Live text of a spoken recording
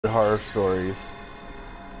horror stories.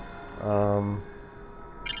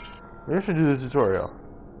 Maybe I should do the tutorial.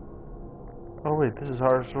 Oh wait, this is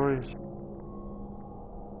horror stories.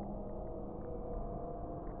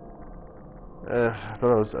 I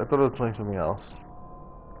thought I was playing something else.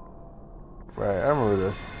 Right, I remember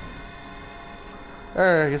this.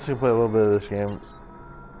 Alright, I guess we can play a little bit of this game.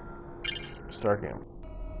 Start game.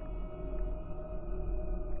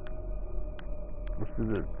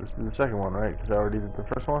 Let's do the second one, right? Because I already did the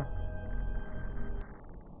first one.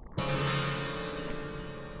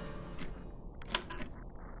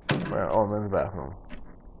 Right, oh, I'm in the bathroom.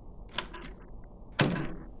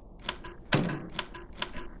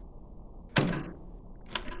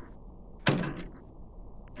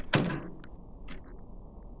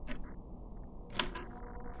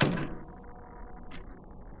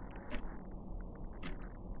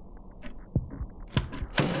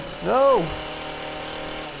 No!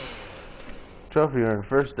 Trophy earned,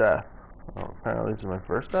 first death. Oh, apparently this is my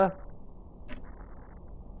first death?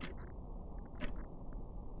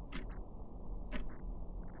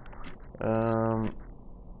 How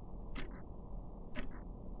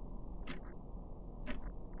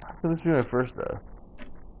can this be my first death?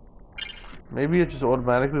 Maybe it just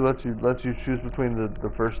automatically lets you choose between the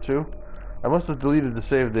first two. I must have deleted the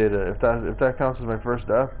save data. If that counts as my first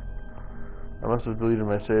death, I must have deleted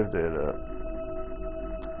my save data.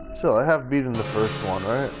 Still, I have beaten the first one,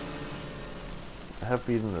 right? I have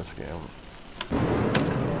beaten this game.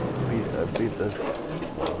 I beat this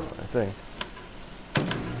one, I think.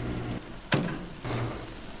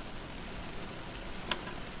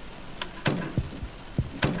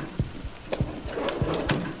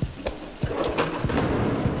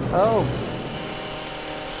 Oh!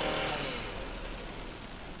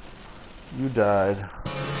 You died.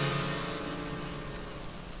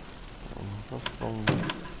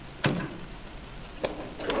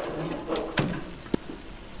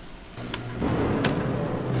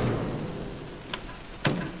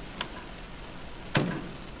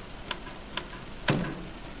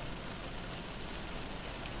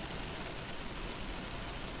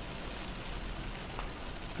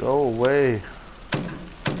 Go away.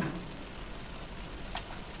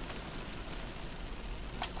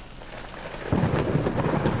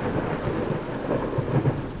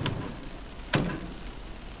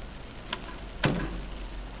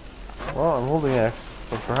 Well, I'm holding X,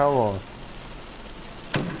 but for how long?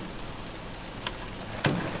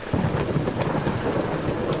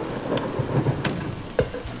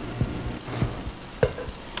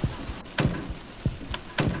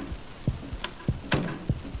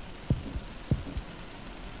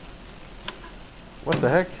 What the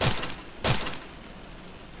heck?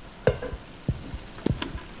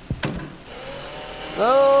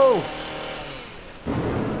 No!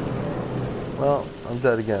 Well, I'm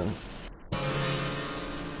dead again.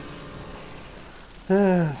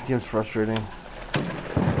 This game's frustrating.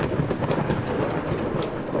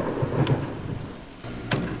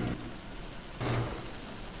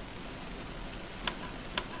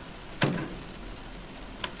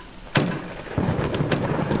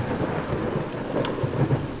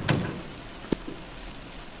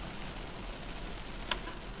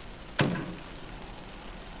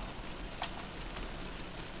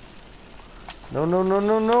 No, no, no,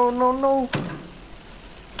 no, no, no, no!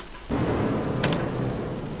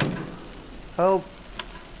 Help!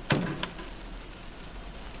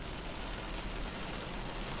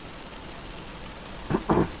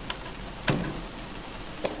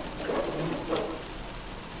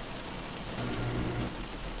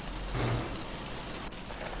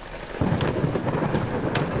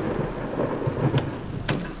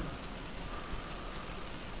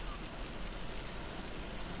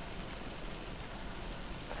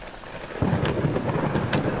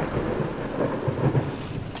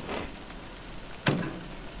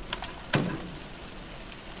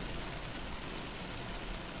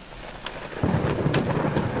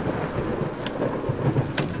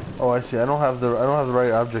 Oh, I see. I don't have the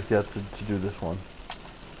right object yet to do this one.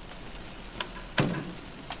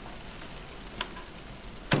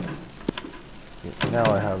 Yeah, now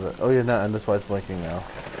I have it. Oh yeah, now and that's why it's blinking now.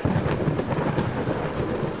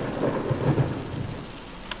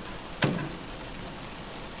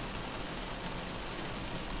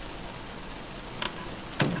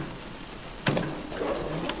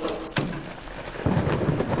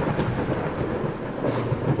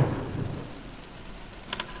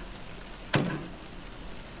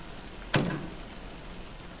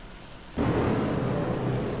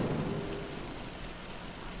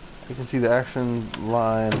 You can see the action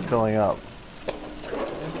line filling up.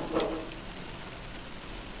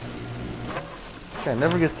 Guy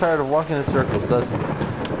never gets tired of walking in circles, does he?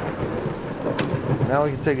 Now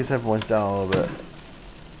we can take his hit points down a little bit.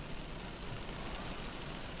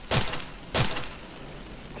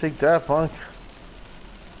 Take that, punk.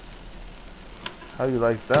 How you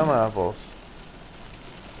like them apples?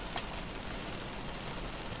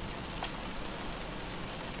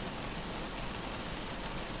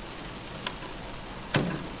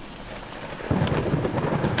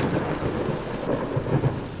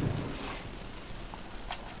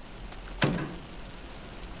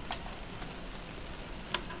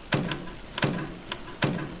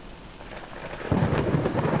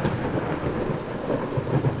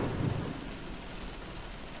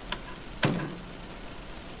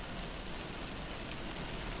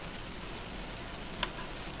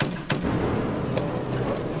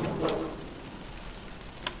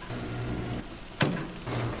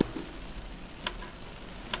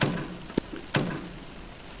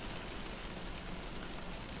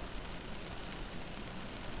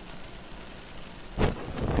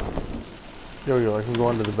 There we go, I can go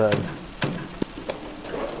under the bed.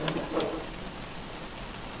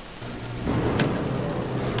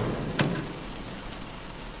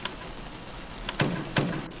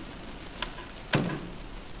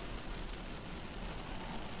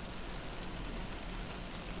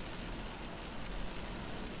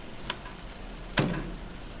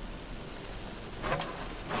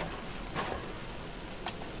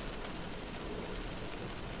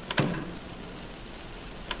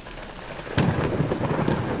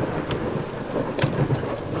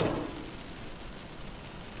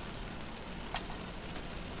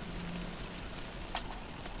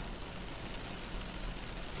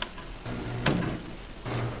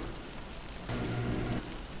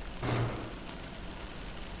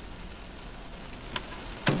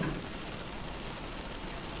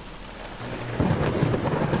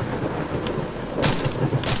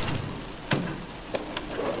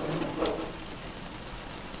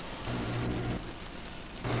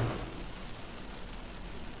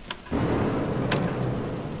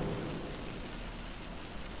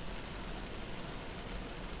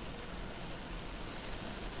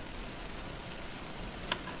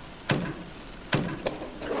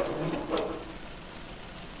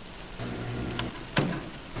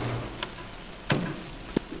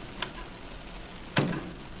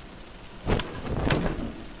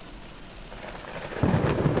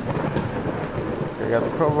 I got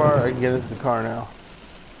the crowbar, I can get into the car now.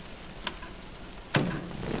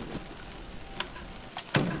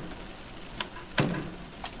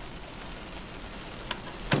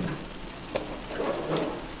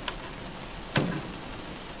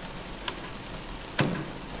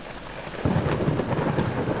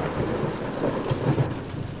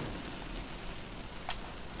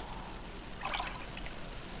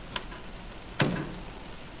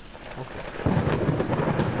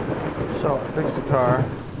 So, I fixed the car.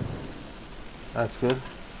 That's good.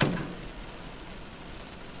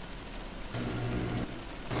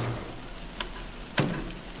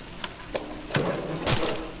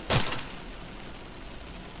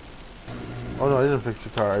 Oh no, I didn't fix the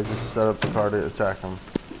car. I just set up the car to attack him.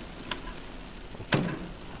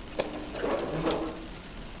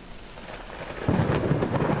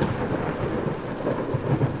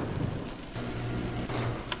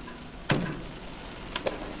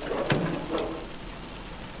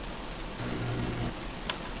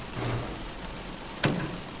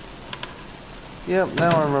 Yep, now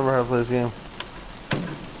I remember how to play this game.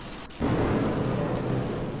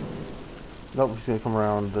 Nope, he's gonna come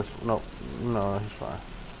around this. Nope, no, he's fine.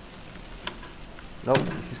 Nope,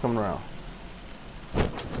 he's coming around.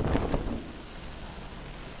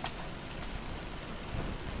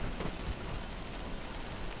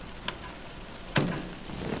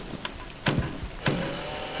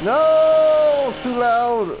 No, too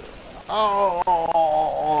loud. Oh,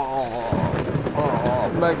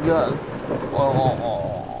 my God. Oh.